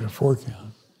 There are 4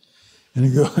 counts. And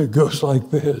it goes like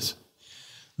this.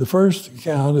 The first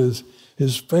count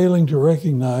is failing to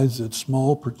recognize that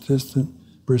small,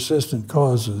 persistent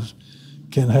causes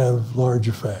can have large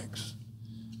effects.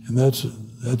 And that's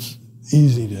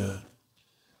easy to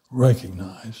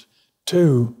recognize.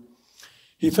 2,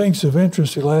 he thinks of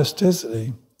interest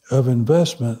elasticity of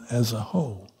investment as a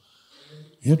whole.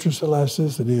 Interest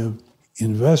elasticity of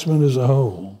investment as a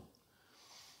whole,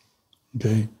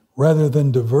 okay, rather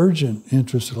than divergent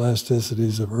interest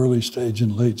elasticities of early stage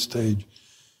and late stage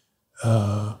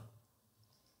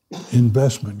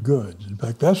investment goods. In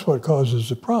fact, that's what causes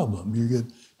the problem. You get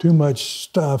too much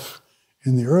stuff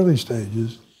in the early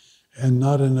stages and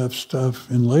not enough stuff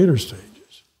in later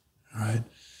stages, right?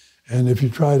 And if you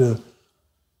try to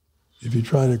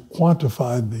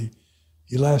quantify the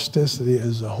elasticity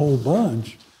as a whole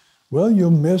bunch, well,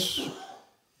 you'll miss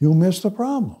the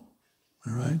problem,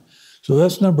 all right? So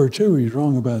that's number 2. He's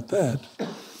wrong about that.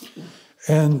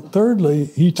 And thirdly,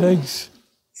 he takes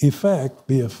the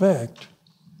effect,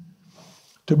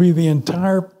 to be the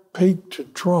entire peak to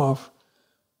trough,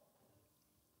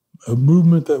 a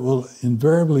movement that will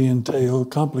invariably entail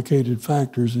complicated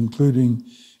factors, including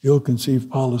ill-conceived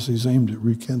policies aimed at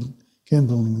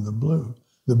rekindling the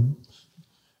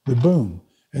boom.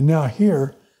 And now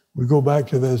here, we go back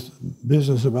to this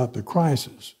business about the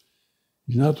crisis.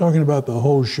 He's not talking about the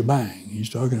whole shebang. He's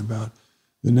talking about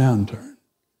the downturn,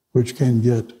 which can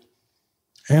get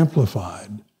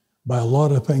amplified by a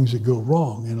lot of things that go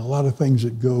wrong and a lot of things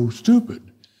that go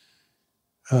stupid,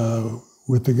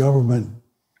 with the government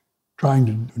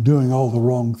doing all the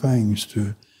wrong things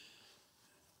to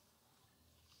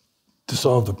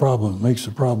solve the problem. It makes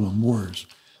the problem worse.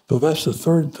 So that's the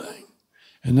third thing.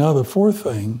 And now the fourth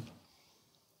thing,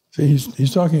 see,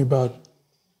 he's talking about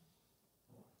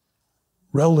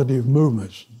relative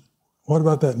movements. What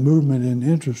about that movement in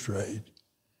interest rate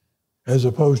as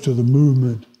opposed to the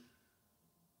movement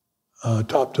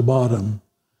top to bottom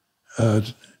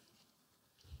to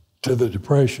the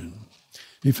Depression?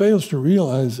 He fails to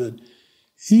realize that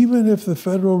even if the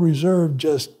Federal Reserve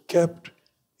just kept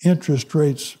interest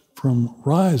rates from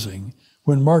rising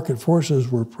when market forces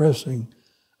were pressing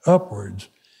upwards,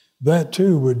 that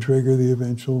too would trigger the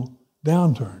eventual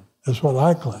downturn. That's what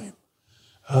I claim.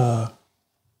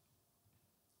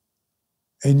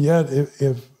 And yet,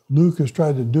 if Lucas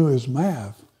tried to do his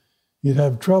math, he'd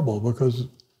have trouble because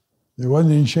there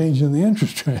wasn't any change in the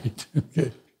interest rate.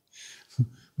 Okay.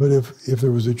 But if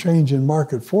there was a change in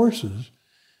market forces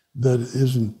that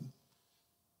isn't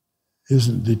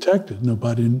detected,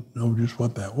 nobody knows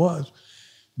what that was,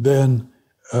 then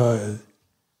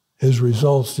his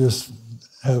results just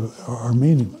are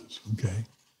meaningless. Okay,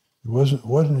 there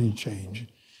wasn't any change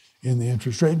in the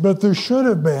interest rate, but there should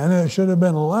have been. It should have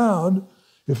been allowed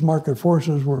if market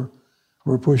forces were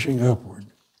pushing upward.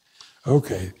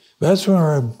 Okay, that's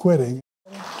where I'm quitting.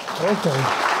 Okay.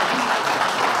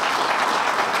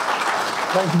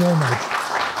 Thank you very much.